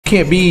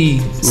can't be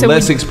So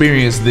less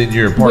experienced than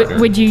your partner.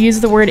 Would you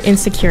use the word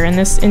insecure in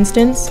this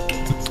instance?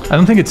 I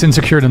don't think it's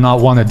insecure to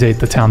not want to date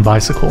the town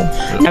bicycle.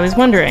 I was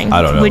wondering,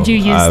 I don't know. would you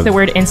use the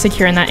word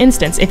insecure in that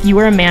instance if you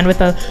were a man with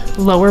a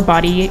lower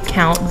body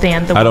count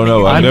than the I don't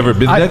know. I've never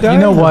been that guy. You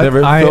know what? I've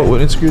never felt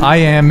what insecure. I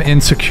am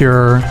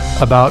insecure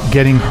about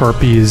getting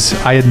herpes.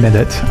 I admit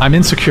it. I'm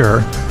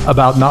insecure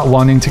about not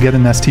wanting to get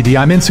an STD.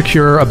 I'm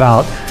insecure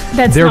about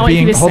That's there not what he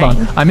being. was Hold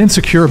saying. on. I'm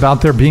insecure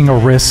about there being a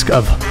risk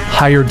of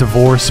higher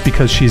divorce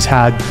because she's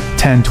had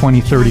 10,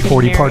 20, 30, Getting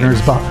 40 married.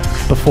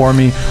 partners before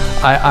me.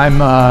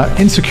 I'm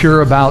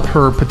insecure about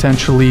her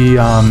potentially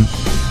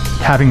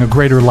having a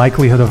greater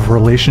likelihood of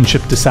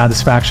relationship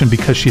dissatisfaction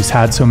because she's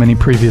had so many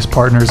previous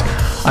partners.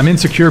 I'm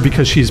insecure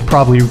because she's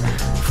probably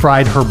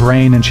fried her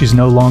brain and she's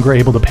no longer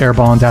able to pair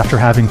bond after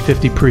having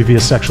 50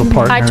 previous sexual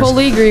partners. I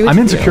totally agree with I'm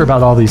insecure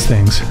about all these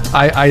things.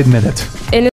 I admit it. And